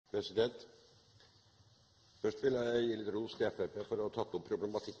President. Først vil jeg gi litt ros til FrP for å ha tatt opp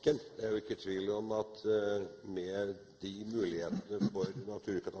problematikken. Det er jo ikke tvil om at med de mulighetene for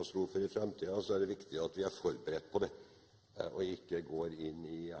naturkatastrofer i fremtiden, så er det viktig at vi er forberedt på det, og ikke går inn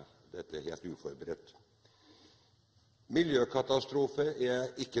i dette helt uforberedt. Miljøkatastrofer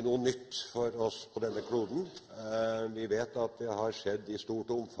er ikke noe nytt for oss på denne kloden. Vi vet at det har skjedd i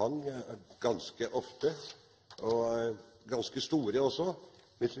stort omfang ganske ofte, og ganske store også,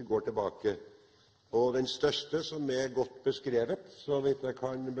 hvis vi går tilbake. Og den største som er godt beskrevet, så vidt jeg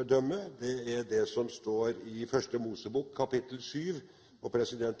kan bedømme, det er det som står i første Mosebok, kapittel 7. Og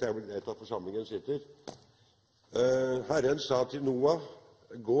president, det er vel greit at forsamlingen sitter. Herren sa til Noah,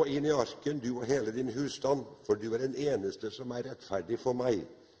 gå inn i arken, du og hele din husstand, for du er den eneste som er rettferdig for meg,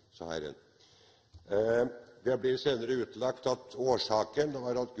 sa Herren. Det blir senere utlagt at årsaken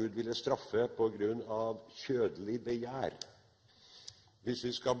var at Gud ville straffe på grunn av kjødelig begjær. Hvis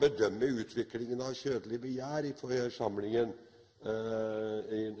vi skal bedømme utviklingen av kjødelig begjær i forsamlingen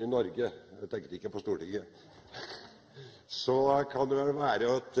i Norge, jeg tenker ikke på Stortinget, så kan det vel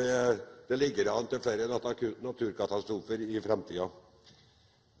være at det ligger an til flere naturkatastrofer i fremtiden.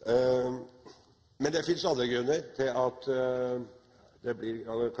 Men det finnes andre grunner til at det blir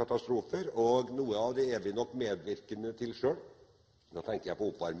katastrofer, og noe av det er vi nok medvirkende til selv. Nå tenker jeg på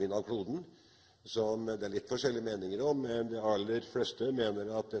oppvarmingen av kloden, som det er litt forskjellige meninger om, men de aller fleste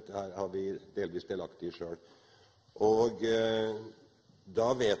mener at dette her har vi delvis delaktig selv. Og da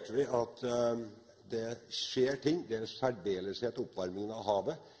vet vi at det skjer ting, det er særdeleshet oppvarmingen av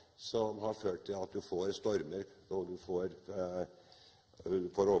havet, som har ført til at du får stormer, og du får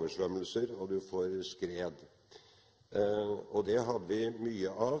oversvømmelser, og du får skred. Og det hadde vi mye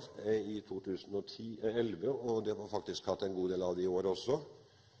av i 2010-11, og det var faktisk hatt en god del av det i år også.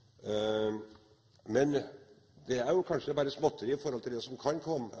 Men det er jo kanskje bare småtteri i forhold til det som kan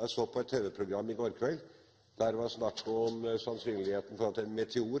komme. Jeg så på et TV-program i går kveld, der var snakk om sannsynligheten for at en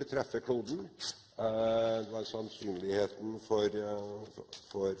meteor treffer kloden. Det var sannsynligheten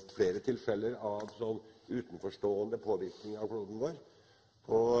for flere tilfeller av sånn utenforstående påvirkning av kloden vår.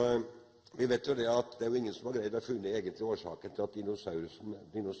 Og vi vet jo det at det er jo ingen som har greid å funne egentlig årsaken til at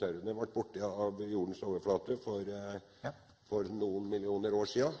dinosaurene ble borte av jordens overflate for noen millioner år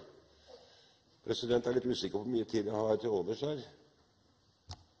siden. President, jeg er litt usikker på hvor mye tid jeg har til overs her.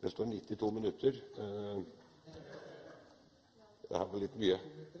 Det står 92 minutter. Det er vel litt mye.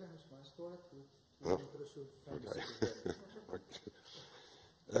 Ja. Okay.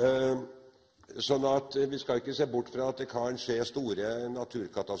 Sånn at vi skal ikke se bort fra at det kan skje store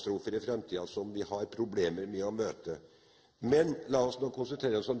naturkatastrofer i fremtiden som vi har problemer med å møte. Men la oss nå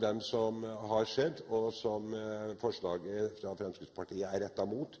konsentrere oss om dem som har skjedd, og som forslaget fra Fremskrittspartiet er rettet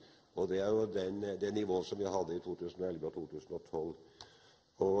mot. Og det er jo det nivået som vi hadde i 2011 og 2012.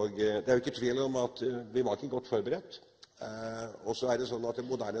 Og det er jo ikke tvil om at vi var ikke godt forberedt. Og så er det sånn at det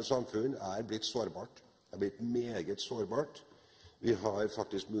moderne samfunn er blitt sårbart. Det er blitt meget sårbart. Vi har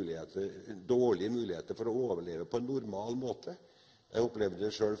faktisk dårlige muligheter for å overleve på en normal måte. Jeg opplevde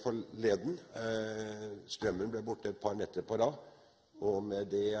det selv forleden. Strømmen ble borte et par netter på rad. Og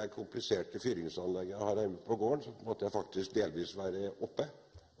med det kompliserte fyringsanlegget jeg har hjemme på gården, så måtte jeg faktisk delvis være oppe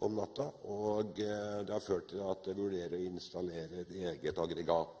om natta, og det har ført til at jeg vurderer å installere et eget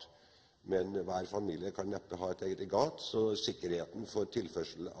aggregat. Men hver familie kan neppe ha et aggregat, så sikkerheten for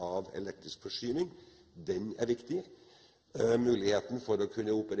tilførsel av elektrisk forsyning, den er viktig. Muligheten for å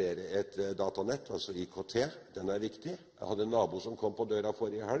kunne operere et datanett, altså IKT, den er viktig. Jeg hadde en nabo som kom på døra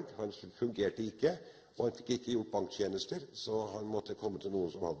forrige helg, han fungerte ikke, og han fikk ikke gjort banktjenester, så han måtte komme til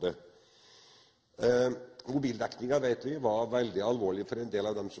noen som hadde. Mobildekningen, vet vi, var veldig alvorlig for en del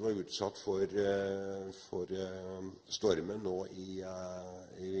av dem som var utsatt for stormen nå i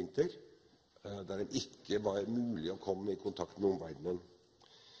vinter, der det ikke var mulig å komme i kontakt med omverdenen.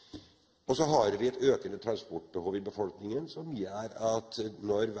 Og så har vi et økende transportbehov i befolkningen, som gjør at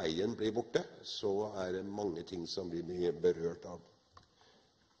når veien blir borte, så er det mange ting som blir berørt av.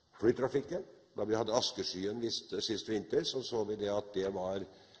 Flytrafikken, da vi hadde askeskyen sist vinter, så vi det at det var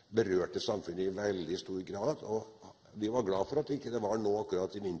berørte samfunnet i veldig stor grad, og vi var glad for at det ikke var nå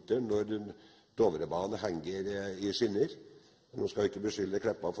akkurat i vinter, når Dovrebanen henger i skinner. Nå skal vi ikke beskylde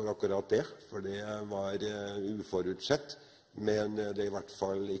Kleppa for akkurat det, for det var uforutsett, men det har i hvert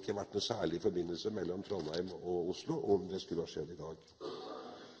fall ikke vært noe særlig forbindelse mellom Trondheim og Oslo, om det skulle ha skjedd i dag.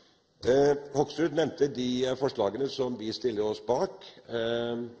 Hoksrud nevnte de forslagene som vi stiller oss bak.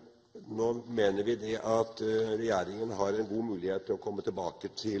 Nå mener vi det at regjeringen har en god mulighet til å komme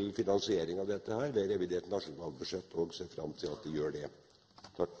tilbake til finansiering av dette her ved revidert nasjonalbudsjett, og ser fram til at de gjør det.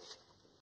 Takk.